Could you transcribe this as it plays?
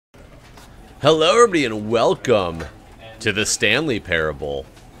Hello everybody and welcome to the Stanley Parable.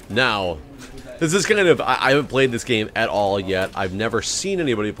 Now, this is kind of, I haven't played this game at all yet. I've never seen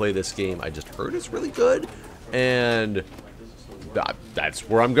anybody play this game. I just heard it's really good, and that's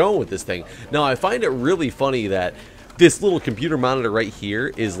where I'm going with this thing. Now, I find it really funny that this little computer monitor right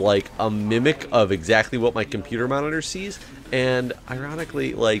here is like a mimic of exactly what my computer monitor sees, and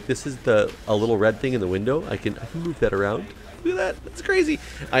ironically, like, this is a little red thing in the window. I can move that around. Look at that. That's crazy.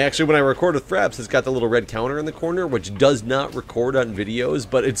 I actually, when I record with Fraps, it's got the little red counter in the corner, which does not record on videos,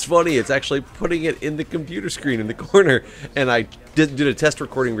 but it's funny. It's actually putting it in the computer screen in the corner, and I did a test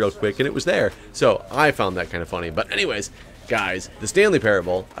recording real quick, and it was there. So I found that kind of funny. But anyways, guys, the Stanley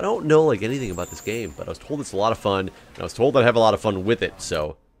Parable, I don't know like anything about this game, but I was told it's a lot of fun, and I was told I'd have a lot of fun with it.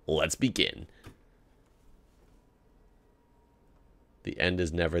 So let's begin. The end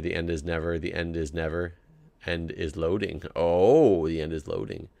is never, the end is never, the end is never. End is loading. Oh, the end is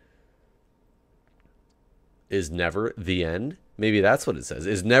loading. Is never the end? Maybe that's what it says.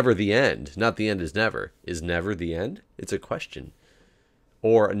 Is never the end. Not the end is never. Is never the end? It's a question.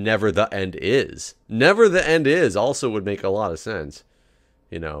 Or never the end is. Never the end is also would make a lot of sense.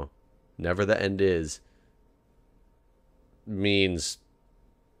 You know, never the end is means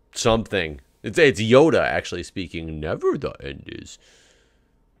something. It's Yoda actually speaking. Never the end is.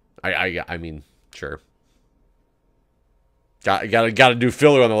 I mean, sure. Gotta do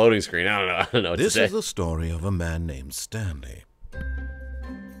filler on the loading screen. I don't know what This to say. is the story of a man named Stanley.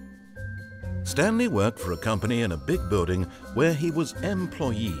 Stanley worked for a company in a big building where he was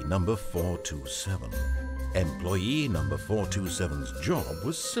employee number 427. Employee number 427's job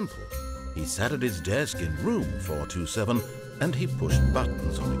was simple. He sat at his desk in room 427 and he pushed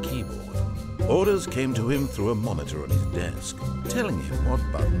buttons on a keyboard. Orders came to him through a monitor on his desk, telling him what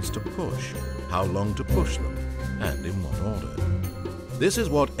buttons to push, how long to push them, and in what order. This is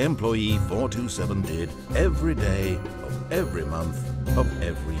what employee 427 did every day of every month of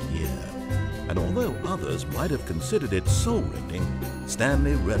every year. And although others might have considered it soul-rending,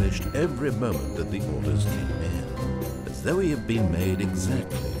 Stanley relished every moment that the orders came in, as though he had been made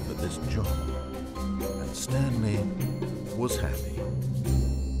exactly for this job. And Stanley was happy.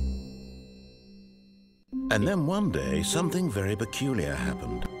 And then one day, something very peculiar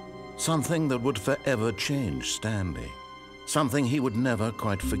happened. Something that would forever change Stanley. Something he would never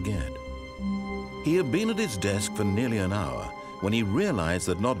quite forget. He had been at his desk for nearly an hour when he realized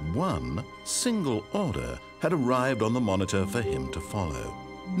that not one single order had arrived on the monitor for him to follow.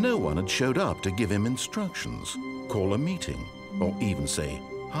 No one had showed up to give him instructions, call a meeting, or even say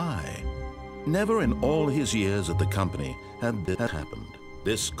hi. Never in all his years at the company had this happened.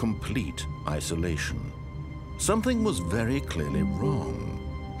 This complete isolation. Something was very clearly wrong.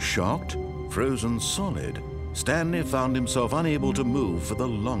 Shocked, frozen solid, Stanley found himself unable to move for the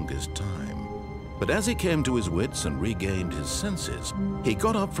longest time. But as he came to his wits and regained his senses, he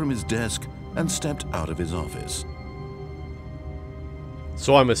got up from his desk and stepped out of his office.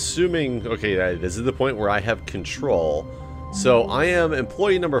 So I'm assuming, okay, this is the point where I have control. So I am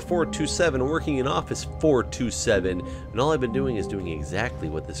employee number 427 working in office 427, and all I've been doing is doing exactly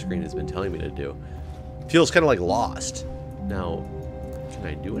what the screen has been telling me to do. Feels kind of like Lost. Now, can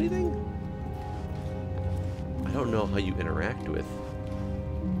I do anything? I don't know how you interact with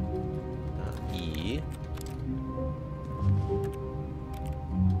E.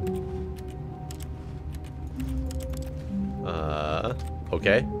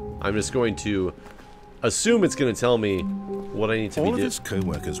 Okay. I'm just going to assume it's going to tell me what I need to be doing. All of his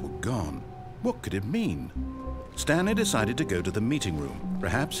co-workers were gone. What could it mean? Stanley decided to go to the meeting room.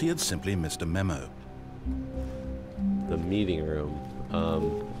 Perhaps he had simply missed a memo. The meeting room.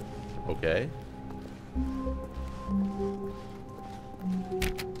 Okay.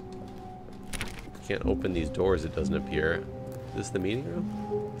 Can't open these doors, it doesn't appear. Is this the meeting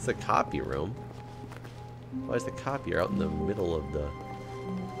room? It's the copy room. Why is the copier out in the middle of the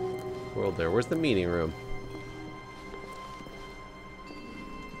world there? Where's the meeting room?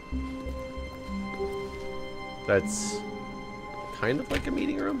 That's kind of like a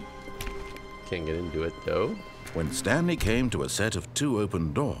meeting room. Can't get into it though. When Stanley came to a set of 2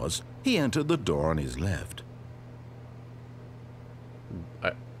 open doors, he entered the door on his left.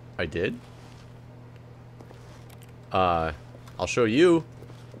 I did? I'll show you.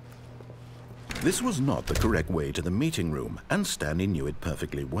 This was not the correct way to the meeting room, and Stanley knew it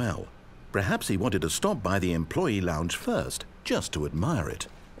perfectly well. Perhaps he wanted to stop by the employee lounge first, just to admire it.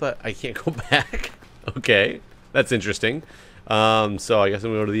 But I can't go back. Okay, that's interesting. So I guess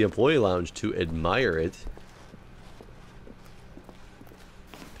I'm going to go to the employee lounge to admire it.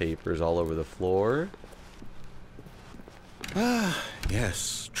 Papers all over the floor. Ah,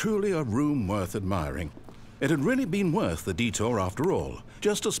 yes, truly a room worth admiring. It had really been worth the detour after all,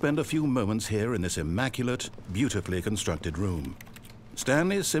 just to spend a few moments here in this immaculate, beautifully constructed room.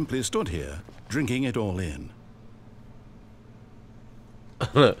 Stanley simply stood here, drinking it all in.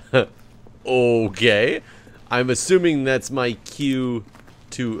 Okay. I'm assuming that's my cue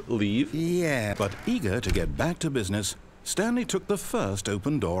to leave. Yeah, but eager to get back to business, Stanley took the first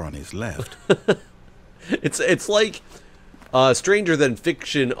open door on his left. It's like Stranger Than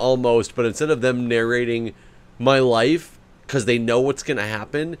Fiction almost, but instead of them narrating my life because they know what's gonna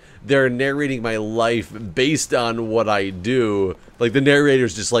happen, they're narrating my life based on what I do. Like the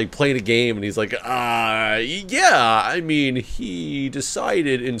narrator's just like playing a game, and he's like, yeah, I mean, he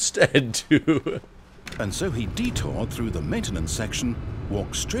decided instead to. And so he detoured through the maintenance section,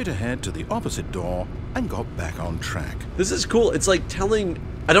 walked straight ahead to the opposite door, and got back on track. This is cool. It's like telling,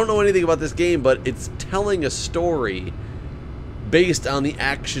 I don't know anything about this game, but it's telling a story based on the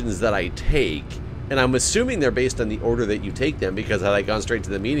actions that I take. And I'm assuming they're based on the order that you take them, because had I gone straight to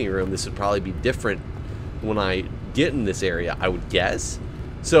the meeting room, this would probably be different when I get in this area, I would guess.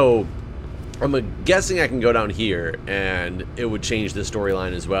 So I'm guessing I can go down here and it would change the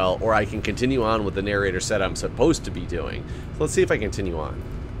storyline as well, or I can continue on what the narrator said I'm supposed to be doing. So let's see if I continue on.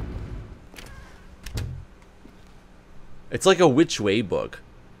 It's like a which way book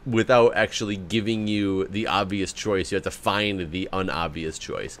without actually giving you the obvious choice. You have to find the unobvious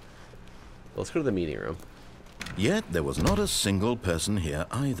choice. Let's go to the meeting room. Yet there was not a single person here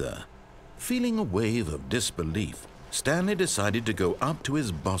either. Feeling a wave of disbelief, Stanley decided to go up to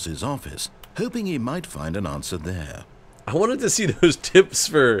his boss's office, hoping he might find an answer there. I wanted to see those tips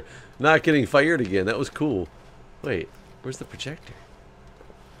for not getting fired again. That was cool. Wait, where's the projector?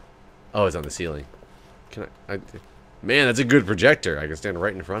 Oh, it's on the ceiling. Can Man, that's a good projector. I can stand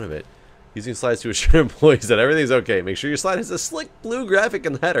right in front of it. Using slides to assure employees that everything's okay. Make sure your slide has a slick blue graphic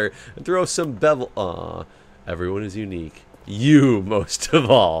in the header and throw some bevel. Aw, everyone is unique. You, most of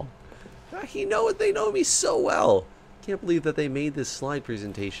all. They know me so well. Can't believe that they made this slide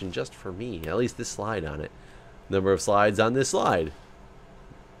presentation just for me. At least this slide on it. Number of slides on this slide.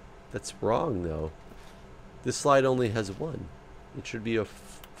 That's wrong, though. This slide only has one. It should be a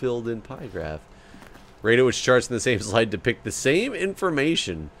filled-in pie graph. Rate at which charts in the same slide depict the same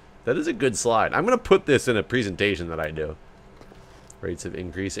information. That is a good slide. I'm going to put this in a presentation that I do. Rates of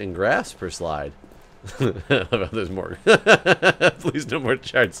increase in graphs per slide. There's more. Please, no more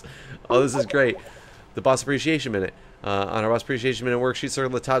charts. Oh, this is great. The Boss Appreciation Minute. On our Boss Appreciation Minute worksheet,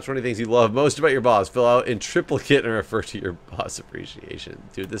 circle the top 20 things you love most about your boss. Fill out in triplicate and refer to your boss appreciation.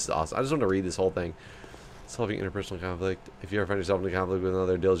 Dude, this is awesome. I just want to read this whole thing. Solving interpersonal conflict. If you ever find yourself in a conflict with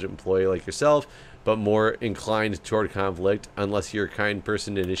another diligent employee like yourself, but more inclined toward conflict, unless you're a kind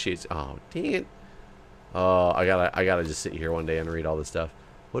person that initiates. Oh, dang it. Oh, I gotta just sit here one day and read all this stuff.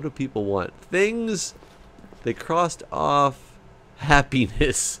 What do people want? Things. They crossed off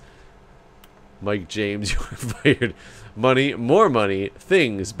happiness. Mike James, you are fired. Money, more money,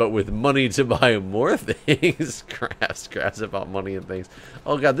 things, but with money to buy more things. Graphs about money and things.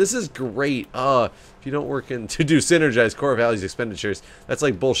 Oh god, this is great. If you don't work in to do synergize core values expenditures, that's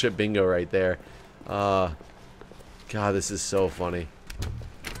like bullshit bingo right there. God, this is so funny.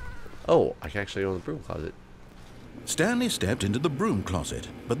 Oh, I can actually go in the broom closet. Stanley stepped into the broom closet,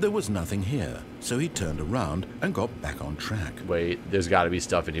 but there was nothing here, so he turned around and got back on track. Wait, there's got to be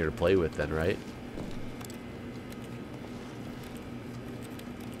stuff in here to play with then, right?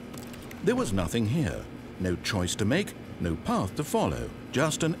 There was nothing here. No choice to make, no path to follow,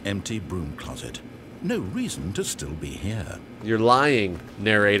 just an empty broom closet. No reason to still be here. You're lying,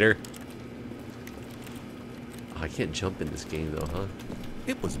 narrator. Oh, I can't jump in this game though, huh?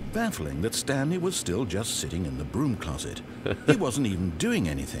 It was baffling that Stanley was still just sitting in the broom closet. He wasn't even doing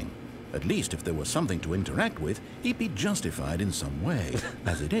anything. At least if there was something to interact with, he'd be justified in some way.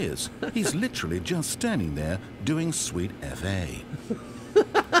 As it is, he's literally just standing there doing sweet FA.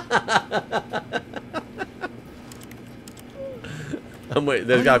 Wait,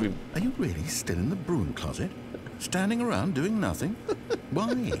 there's gotta be... Are you really still in the broom closet? Standing around doing nothing?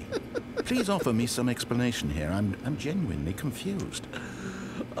 Why? Please offer me some explanation here. I'm genuinely confused.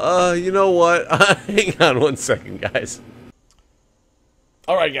 You know what? Hang on one second, guys.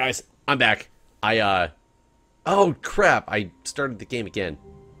 Alright, guys. I'm back. Oh, crap. I started the game again.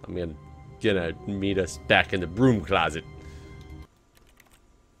 I'm gonna meet us back in the broom closet.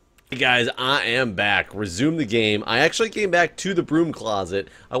 Hey guys, I am back. Resume the game. I actually came back to the broom closet.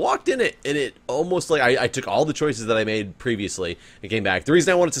 I walked in it, and it almost like I took all the choices that I made previously and came back. The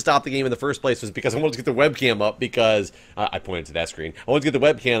reason I wanted to stop the game in the first place was because I wanted to get the webcam up because I pointed to that screen. I wanted to get the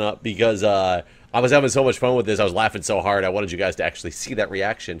webcam up because I was having so much fun with this. I was laughing so hard. I wanted you guys to actually see that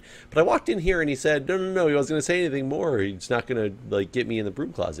reaction. But I walked in here and he said, no, he wasn't going to say anything more. He's not going to like get me in the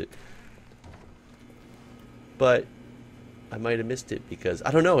broom closet. But I might have missed it because,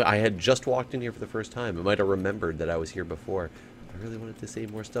 I don't know, I had just walked in here for the first time. I might have remembered that I was here before. I really wanted to say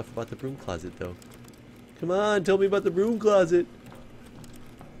more stuff about the broom closet, though. Come on, tell me about the broom closet.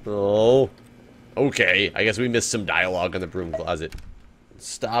 Oh, okay. I guess we missed some dialogue on the broom closet.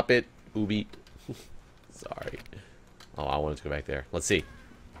 Stop it, Ubi. Sorry. Oh, I wanted to go back there. Let's see.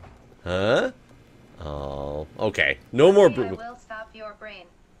 Huh? Oh, okay. No more broom. I will stop your brain.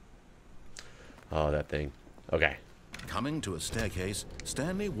 Oh, that thing. Okay. Coming to a staircase,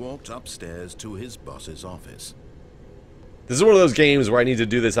 Stanley walked upstairs to his boss's office. This is one of those games where I need to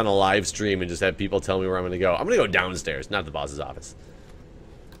do this on a live stream and just have people tell me where I'm going to go. I'm going to go downstairs, not the boss's office.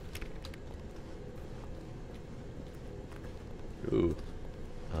 Ooh.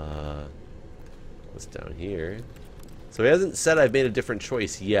 What's down here? So he hasn't said I've made a different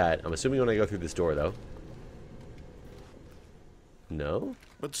choice yet. I'm assuming when I go through this door, though. No?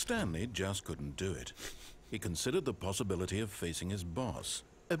 But Stanley just couldn't do it. He considered the possibility of facing his boss,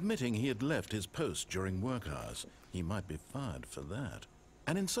 admitting he had left his post during work hours. He might be fired for that.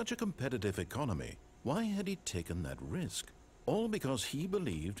 And in such a competitive economy, why had he taken that risk? All because he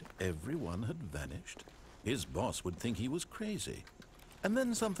believed everyone had vanished? His boss would think he was crazy. And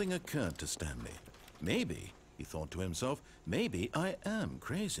then something occurred to Stanley. Maybe, he thought to himself, maybe I am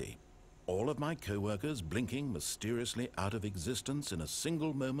crazy. All of my co-workers blinking mysteriously out of existence in a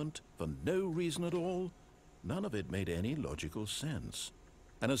single moment for no reason at all? None of it made any logical sense.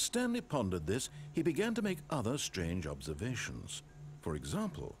 And as Stanley pondered this, he began to make other strange observations. For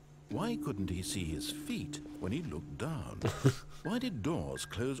example, why couldn't he see his feet when he looked down? Why did doors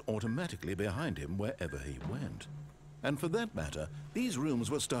close automatically behind him wherever he went? And for that matter, these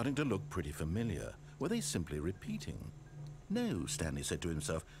rooms were starting to look pretty familiar. Were they simply repeating? No, Stanley said to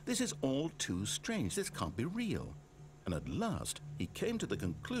himself, this is all too strange. This can't be real. And at last, he came to the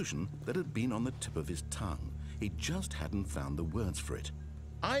conclusion that had been on the tip of his tongue. He just hadn't found the words for it.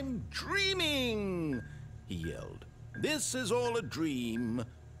 I'm dreaming, he yelled. This is all a dream.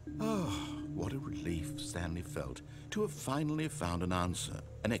 Oh, what a relief Stanley felt to have finally found an answer,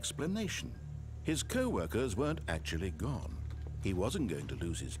 an explanation. His co-workers weren't actually gone. He wasn't going to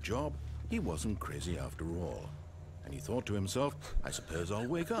lose his job. He wasn't crazy after all. And he thought to himself, I suppose I'll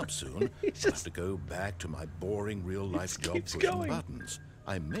wake up soon. I'll have to go back to my boring real-life job pushing buttons.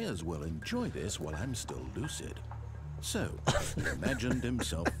 I may as well enjoy this while I'm still lucid. So, he imagined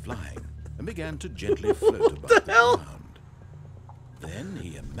himself flying and began to gently float above the ground. Then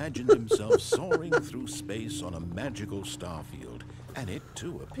he imagined himself soaring through space on a magical starfield, and it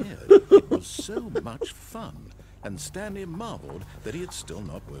too appeared. It was so much fun. And Stanley marveled that he had still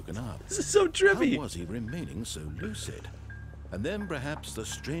not woken up. This is so trippy. How was he remaining so lucid? And then perhaps the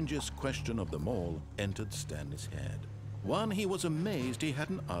strangest question of them all entered Stanley's head. One he was amazed he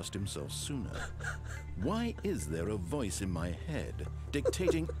hadn't asked himself sooner. Why is there a voice in my head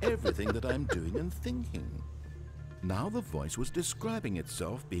dictating everything that I'm doing and thinking? Now the voice was describing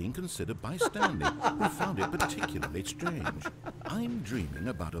itself being considered by Stanley, who found it particularly strange. I'm dreaming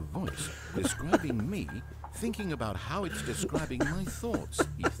about a voice describing me, thinking about how it's describing my thoughts,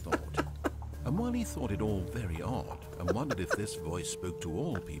 he thought. And while he thought it all very odd, and wondered if this voice spoke to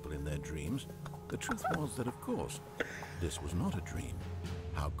all people in their dreams, the truth was that, of course, this was not a dream.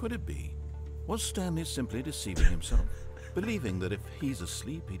 How could it be? Was Stanley simply deceiving himself, believing that if he's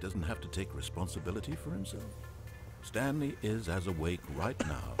asleep, he doesn't have to take responsibility for himself? Stanley is as awake right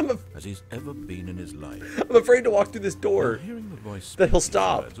now as he's ever been in his life. I'm afraid to walk through this door. Now, hearing the voice That he'll speak these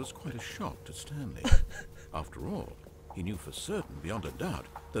stop. words was quite a shock to Stanley. After all, he knew for certain, beyond a doubt,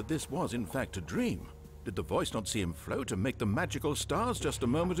 that this was in fact a dream. Did the voice not see him float and make the magical stars just a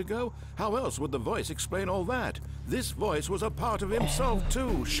moment ago? How else would the voice explain all that? This voice was a part of himself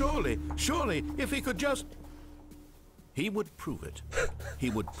too. Surely, if he could just... He would prove it. He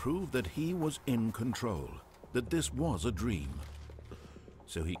would prove that he was in control, that this was a dream.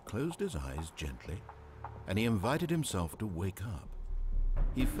 So he closed his eyes gently, and he invited himself to wake up.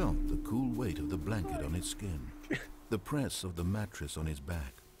 He felt the cool weight of the blanket on his skin, the press of the mattress on his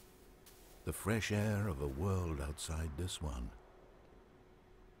back, the fresh air of a world outside this one.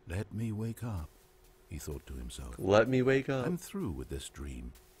 Let me wake up, he thought to himself. Let me wake up. I'm through with this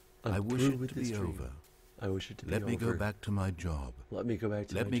dream. I wish it to be over. I wish it to be Let me over. go back to my job. Let me go back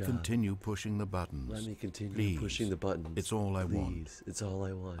to my Let me job. continue pushing the buttons. Let me continue Please. pushing the buttons. It's all I want. Please. It's all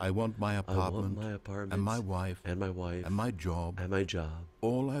I want. I want my apartment. I want my apartment. And my wife. And my wife. And my job. And my job.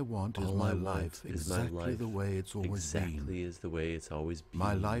 All I want is my life exactly the way it's always been. Exactly is the way it's always been.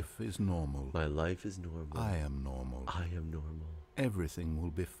 My life is normal. My life is normal. I am normal. I am normal. Everything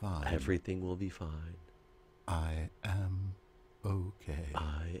will be fine. Everything will be fine. I am okay.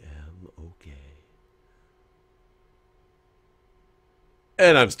 I am okay.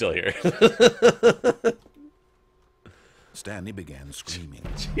 And I'm still here. Stanley began screaming.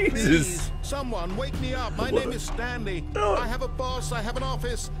 Jesus. Please, someone wake me up. My name is Stanley. No. I have a boss. I have an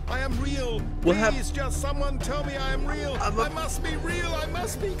office. I am real. What Please, just someone tell me I am real. I must be real. I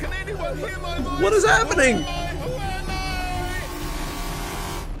must be. Can anyone hear my voice? What is happening? Who am I?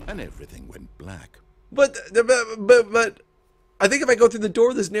 And everything went black. But I think if I go through the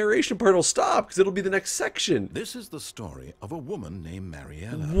door, this narration part will stop because it'll be the next section. This is the story of a woman named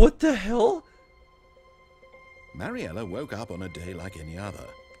Mariella. What the hell? Mariella woke up on a day like any other.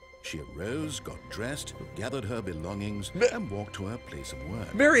 She arose, got dressed, gathered her belongings, and walked to her place of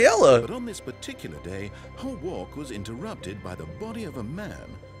work. Mariella! But on this particular day, her walk was interrupted by the body of a man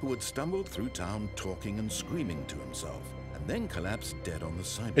who had stumbled through town talking and screaming to himself, and then collapsed dead on the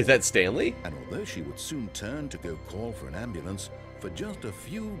sidewalk. Is that Stanley? And although she would soon turn to go call for an ambulance, for just a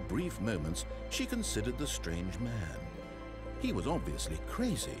few brief moments, she considered the strange man. He was obviously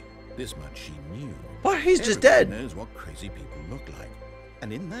crazy. This much she knew. Why, he's just Everyone dead. knows what crazy people look like.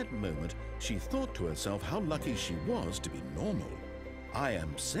 And in that moment, she thought to herself how lucky she was to be normal. I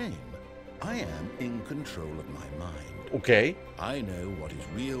am sane. I am in control of my mind. Okay. I know what is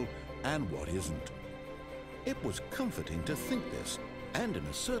real and what isn't. It was comforting to think this, and in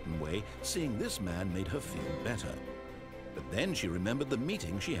a certain way, seeing this man made her feel better. But then she remembered the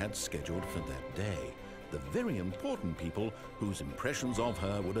meeting she had scheduled for that day. The very important people whose impressions of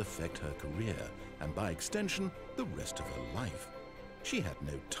her would affect her career, and by extension, the rest of her life. She had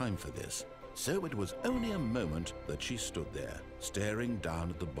no time for this, so it was only a moment that she stood there, staring down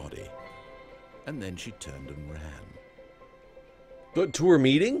at the body. And then she turned and ran. But to her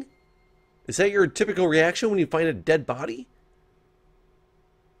meeting? Is that your typical reaction when you find a dead body?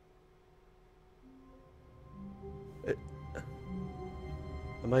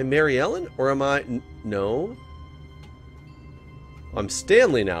 Am I Mary Ellen? Or am I... No. I'm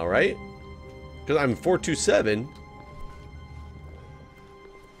Stanley now, right? Because I'm 427.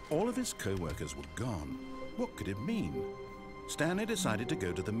 All of his co-workers were gone. What could it mean? Stanley decided to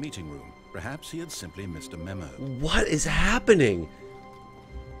go to the meeting room. Perhaps he had simply missed a memo. What is happening?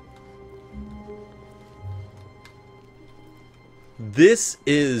 This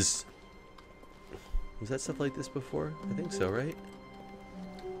is... Was that stuff like this before? I think so, right?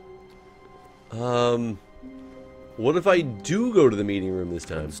 What if I do go to the meeting room this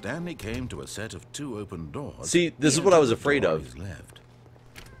time? When Stanley came to a set of 2 open doors. See, this is what I was afraid of. Left.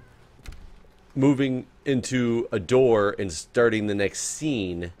 Moving into a door and starting the next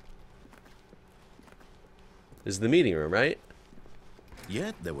scene. This is the meeting room, right?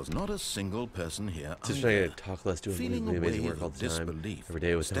 Yet there was not a single person here. Just trying to talk less, doing Feeling a amazing wave work all of the time. disbelief, Every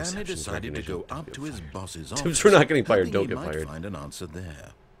day with Stanley decided to go up to his boss's office. Tips for not getting fired, don't hoping get he might fired. find an answer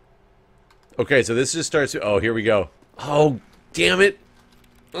there. Okay, so this just starts... Oh, here we go. Oh, damn it.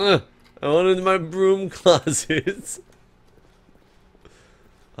 I wanted my broom closets.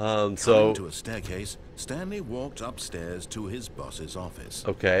 Coming So... to a staircase, Stanley walked upstairs to his boss's office.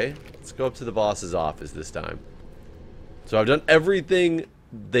 Okay, let's go up to the boss's office this time. So I've done everything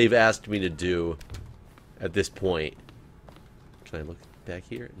they've asked me to do at this point. Can I look back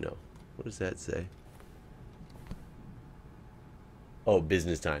here? No. What does that say? Oh,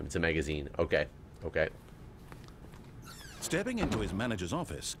 business time. It's a magazine. Okay. Okay. Stepping into his manager's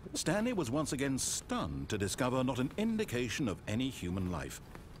office, Stanley was once again stunned to discover not an indication of any human life.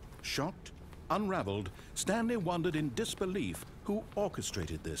 Shocked, unraveled, Stanley wondered in disbelief who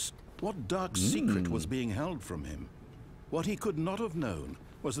orchestrated this. What dark secret was being held from him? What he could not have known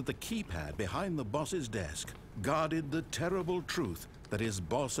was that the keypad behind the boss's desk guarded the terrible truth that his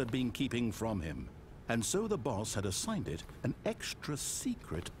boss had been keeping from him. And so the boss had assigned it an extra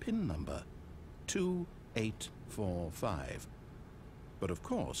secret PIN number, 2845. But of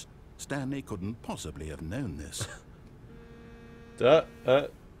course, Stanley couldn't possibly have known this.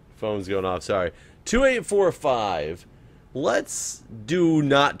 Phone's going off, sorry. 2845. Let's do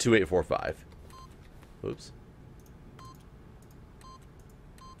not 2845. Oops.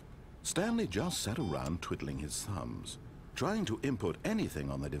 Stanley just sat around twiddling his thumbs, trying to input anything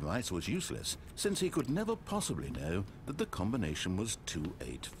on the device was useless, since he could never possibly know that the combination was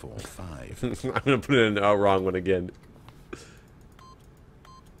 2845. I'm going to put in a wrong one again.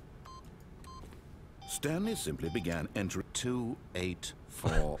 Stanley simply began entering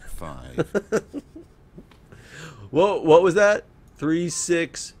 2845. Whoa, what was that?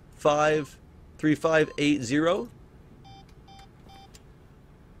 3653580?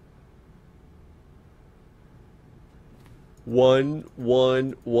 One,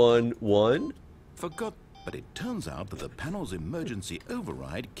 one, one, one. Forgot, but it turns out that the panel's emergency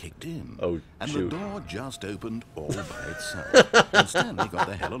override kicked in. Oh, and shoot. the door just opened all by itself. And Stanley got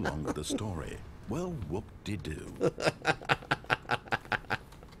the hell along with the story. Well, whoop-de-doo.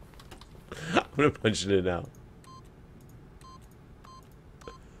 I'm gonna punch it in now.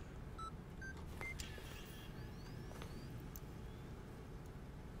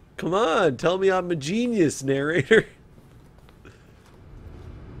 Come on, tell me I'm a genius, narrator.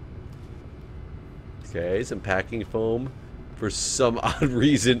 Okay, some packing foam. For some odd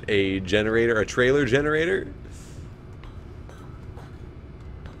reason, a generator, a trailer generator.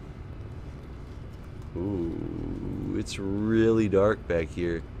 Ooh, it's really dark back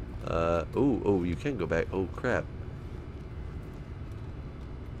here. Oh, you can go back. Oh, crap.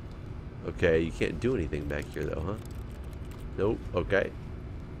 Okay, you can't do anything back here, though, huh? Nope, okay.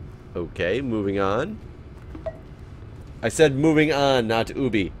 Okay, moving on. I said moving on, not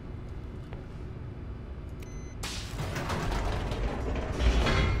Ubi.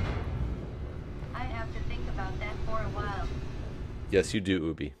 I have to think about that for a while. Yes, you do,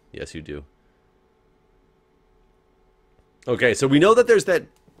 Ubi. Yes, you do. Okay, so we know that there's that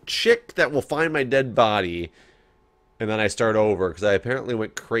chick that will find my dead body, and then I start over because I apparently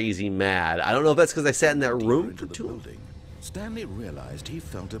went crazy mad. I don't know if that's because I sat in that room for too long. Stanley realized he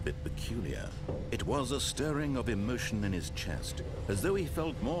felt a bit peculiar. It was a stirring of emotion in his chest, as though he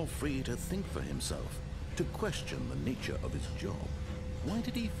felt more free to think for himself, to question the nature of his job. Why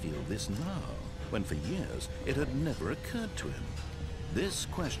did he feel this now, when for years it had never occurred to him? This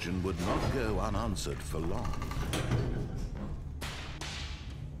question would not go unanswered for long.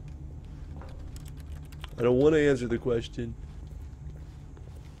 I don't want to answer the question.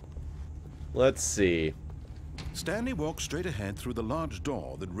 Let's see. Stanley walked straight ahead through the large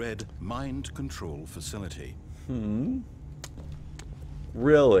door that read Mind Control Facility.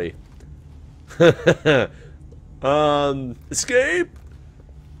 Really? Escape?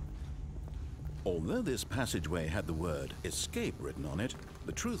 Although this passageway had the word escape written on it,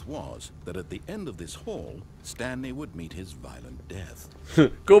 the truth was that at the end of this hall, Stanley would meet his violent death.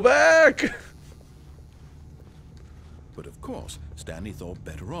 Go back! But of course, Stanley thought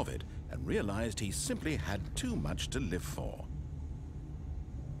better of it and realized he simply had too much to live for.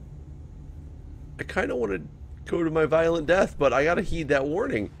 I kind of want to go to my violent death, but I gotta heed that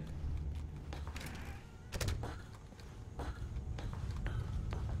warning.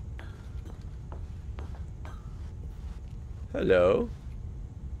 Hello?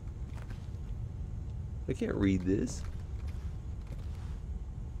 I can't read this.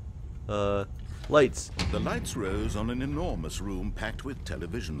 Lights. The lights rose on an enormous room packed with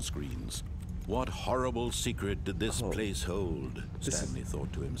television screens. What horrible secret did this place hold? Stanley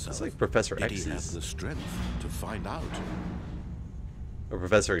thought to himself. It's like Professor Did he X's. have the strength to find out? Or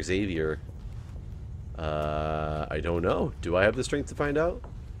Professor Xavier. I don't know. Do I have the strength to find out?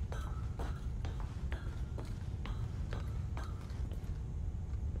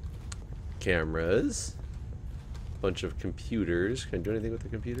 Cameras. Bunch of computers. Can I do anything with the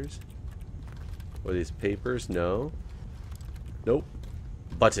computers? Or these papers? No. Nope.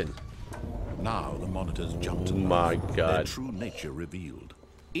 Button. Now the monitors jumped to my life, God. their true nature revealed.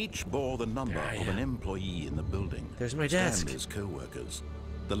 Each bore the number of an employee in the building. There's my desk. Stanley's co-workers.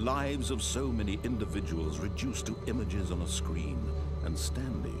 The lives of so many individuals reduced to images on a screen. And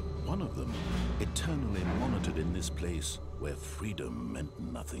Stanley, one of them, eternally monitored in this place where freedom meant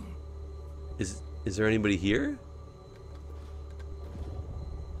nothing. Is there anybody here?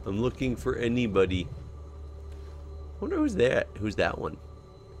 I'm looking for anybody. I wonder who's that. Who's that one?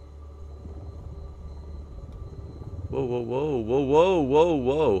 Whoa, whoa, whoa, whoa, whoa, whoa,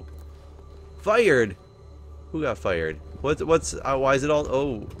 whoa. Fired. Who got fired? What's why is it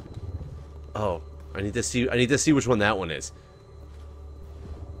all oh, I need to see which one that one is.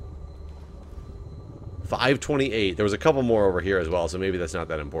 528. There was a couple more over here as well, so maybe that's not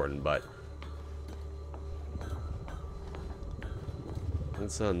that important, but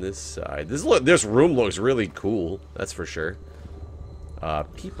what's on this side? This room looks really cool, that's for sure.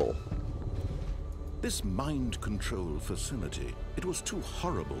 People. This mind control facility, it was too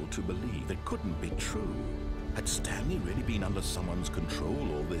horrible to believe. It couldn't be true. Had Stanley really been under someone's control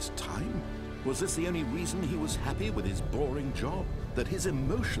all this time? Was this the only reason he was happy with his boring job? That his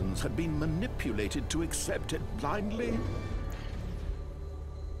emotions had been manipulated to accept it blindly?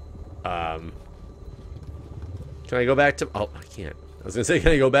 Can I go back to... Oh, I can't. I was going to say,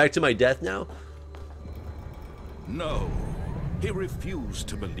 can I go back to my death now? No. He refused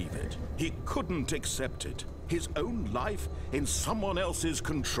to believe it. He couldn't accept it. His own life in someone else's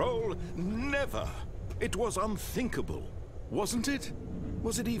control? Never. It was unthinkable. Wasn't it?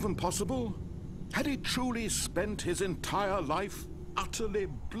 Was it even possible? Had he truly spent his entire life utterly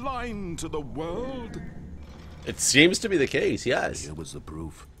blind to the world? It seems to be the case, yes. Here was the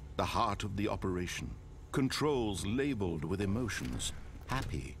proof. The heart of the operation. Controls labeled with emotions.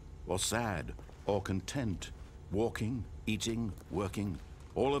 Happy, or sad, or content. Walking, eating, working.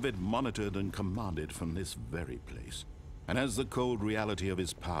 All of it monitored and commanded from this very place. And as the cold reality of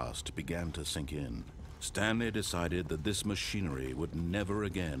his past began to sink in, Stanley decided that this machinery would never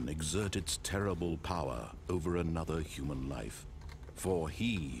again exert its terrible power over another human life. For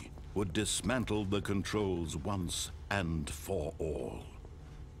he would dismantle the controls once and for all.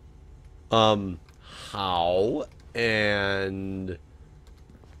 How? And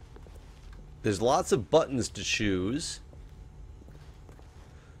there's lots of buttons to choose.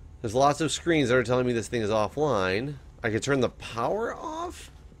 There's lots of screens that are telling me this thing is offline. I can turn the power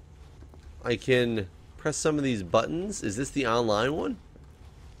off. I can press some of these buttons. Is this the online one?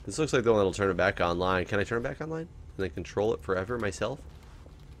 This looks like the one that'll turn it back online. Can I turn it back online? Can I control it forever myself?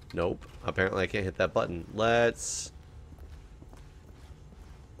 Nope. Apparently I can't hit that button. Let's...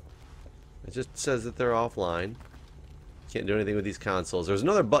 It just says that they're offline. Can't do anything with these consoles. There's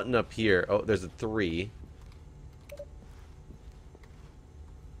another button up here. Oh, there's a 3.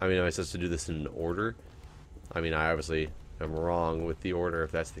 I mean, am I supposed to do this in order? I mean, I obviously am wrong with the order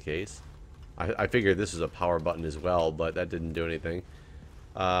if that's the case. I figured this is a power button as well, but that didn't do anything.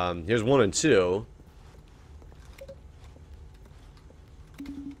 Here's 1 and 2.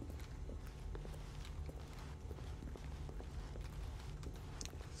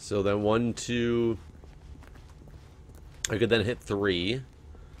 So then 1, 2... I could then hit 3.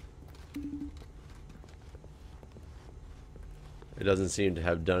 It doesn't seem to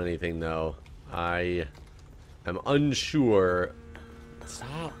have done anything, though. I am unsure.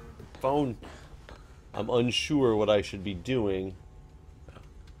 Stop, phone. I'm unsure what I should be doing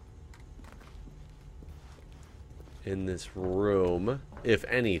in this room, if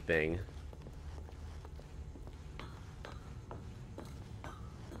anything.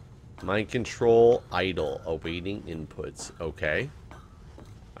 Mind control idle, awaiting inputs. Okay.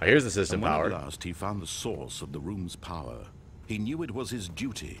 Here's the system power. And when at last he found the source of the room's power, he knew it was his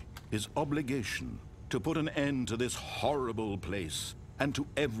duty, his obligation, to put an end to this horrible place and to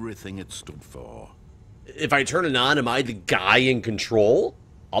everything it stood for. If I turn it on, am I the guy in control?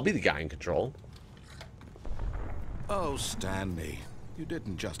 I'll be the guy in control. Oh, Stanley. You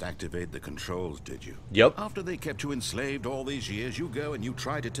didn't just activate the controls, did you? Yep. After they kept you enslaved all these years, you go and you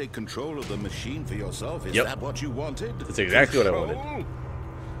try to take control of the machine for yourself. Is that what you wanted? That's exactly control? what I wanted.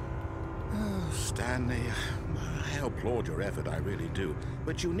 Oh, Stanley, I applaud your effort, I really do.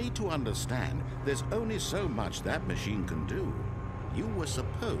 But you need to understand, there's only so much that machine can do. You were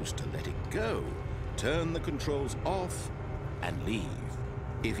supposed to let it go, turn the controls off, and leave.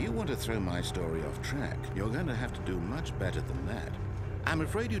 If you want to throw my story off track, you're going to have to do much better than that. I'm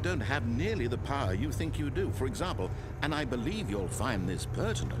afraid you don't have nearly the power you think you do. For example, and I believe you'll find this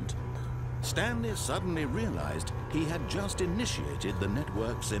pertinent, Stanley suddenly realized he had just initiated the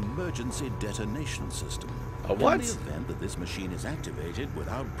network's emergency detonation system. What? In the event that this machine is activated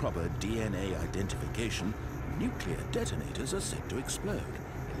without proper DNA identification, nuclear detonators are set to explode,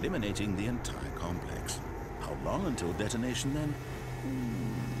 eliminating the entire complex. How long until detonation then?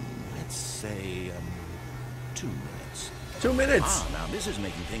 Let's say, 2 minutes. 2 minutes! Ah, now this is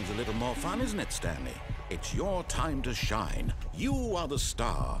making things a little more fun, isn't it, Stanley? It's your time to shine. You are the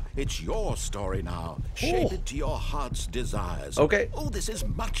star. It's your story now. Shape it to your heart's desires. Okay. Oh, this is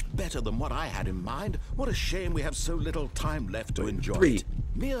much better than what I had in mind. What a shame we have so little time left to enjoy 3. it.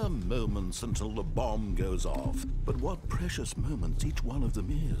 Mere moments until the bomb goes off. But what precious moments each one of them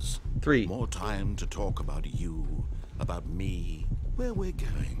is. 3. More time to talk about you, about me, where we're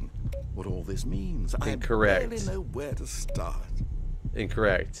going, what all this means. Incorrect. I barely know where to start.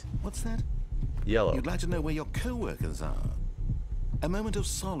 Incorrect. What's that? Yellow. You'd like to know where your co-workers are. A moment of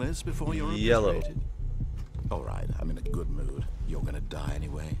solace before you're Yellow. obliterated. All right, I'm in a good mood. You're gonna die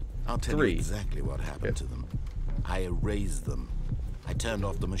anyway. I'll tell 3. you exactly what happened to them. I erased them. I turned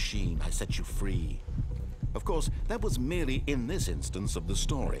off the machine. I set you free. Of course, that was merely in this instance of the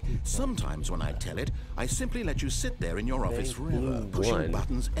story. Sometimes when I tell it, I simply let you sit there in your office forever, pushing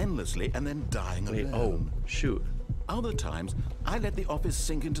buttons endlessly and then dying alone. Oh, shoot. Other times, I let the office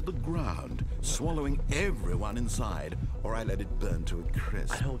sink into the ground, swallowing everyone inside, or I let it burn to a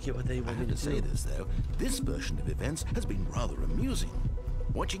crisp. I don't get what they want me to say this, though. This version of events has been rather amusing.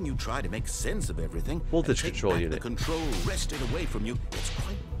 Watching you try to make sense of everything, Voltage and take control back unit. the control wrested away from you, it's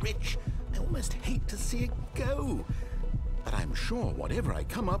quite rich. I almost hate to see it go. But I'm sure whatever I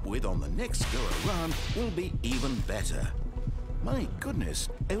come up with on the next go-around will be even better. My goodness,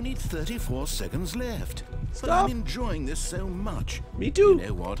 only 34 seconds left. But Stop. I'm enjoying this so much. Me too. You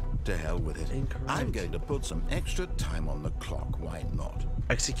know what? To hell with it. Incorrect. I'm going to put some extra time on the clock. Why not?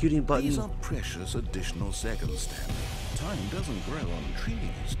 Executing button. These are precious additional seconds, Stanley. Time doesn't grow on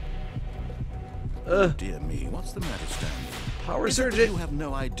trees. Oh dear me, what's the matter, Stanley? Power Is it that surge. you have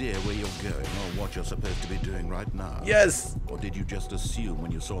no idea where you're going or what you're supposed to be doing right now? Yes. Or did you just assume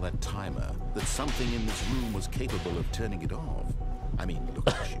when you saw that timer that something in this room was capable of turning it off? I mean, look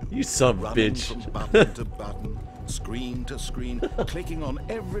at you. You son of a Running bitch. from button to button, screen to screen, clicking on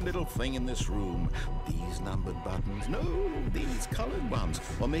every little thing in this room. These numbered buttons, no, these colored ones.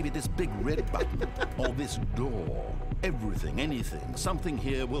 Or maybe this big red button, or this door. Everything, anything, something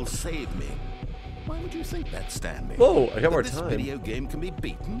here will save me. Why would you think that, Stanley? Whoa, I got more This time. video game can be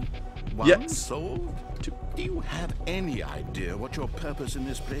beaten? Won? Yes. Solved? Do you have any idea what your purpose in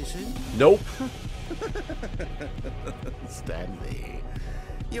this place is? Nope. Stanley,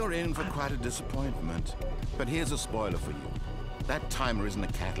 you're in for quite a disappointment. But here's a spoiler for you. That timer isn't a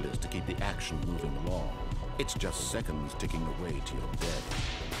catalyst to keep the action moving along. It's just seconds ticking away to your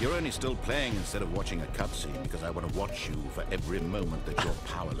death. You're only still playing instead of watching a cutscene because I want to watch you for every moment that you're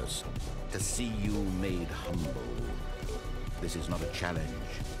powerless. To see you made humble. This is not a challenge.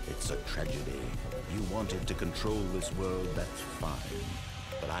 It's a tragedy. You wanted to control this world, that's fine.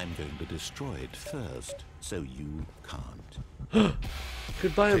 But I'm going to destroy it first, so you can't.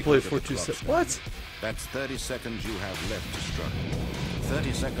 Goodbye, Take a employee look at the clock, 427. Stanley. What? That's 30 seconds you have left to struggle.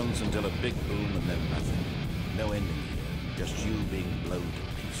 30 seconds until a big boom and then nothing. No ending here. Just you being blown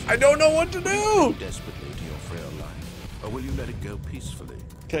to pieces. I don't know what to do. Desperately to your frail life. Or will you let it go peacefully?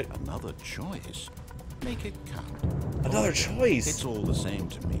 Okay. Another choice. Make it count. Another choice. It's all the same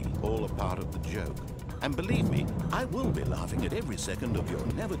to me. All a part of the joke. And believe me, I will be laughing at every second of your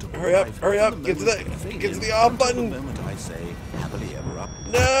inevitable Hurry up, life. hurry from up, the get to moment the- you fade get to in the off until button. The moment I say, happily ever up.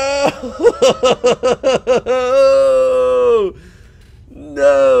 No!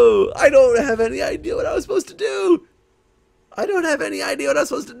 No! I don't have any idea what I was supposed to do. I don't have any idea what I was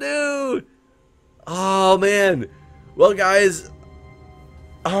supposed to do. Oh, man. Well, guys,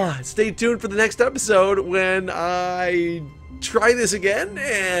 stay tuned for the next episode when I try this again.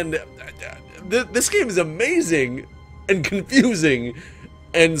 And this game is amazing and confusing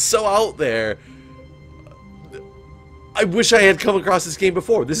and so out there. I wish I had come across this game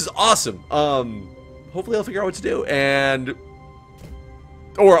before. This is awesome. Hopefully I'll figure out what to do, and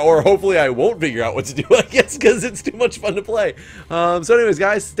or hopefully I won't figure out what to do, I guess, because it's too much fun to play. So anyways,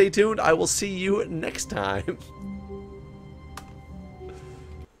 guys, stay tuned. I will see you next time.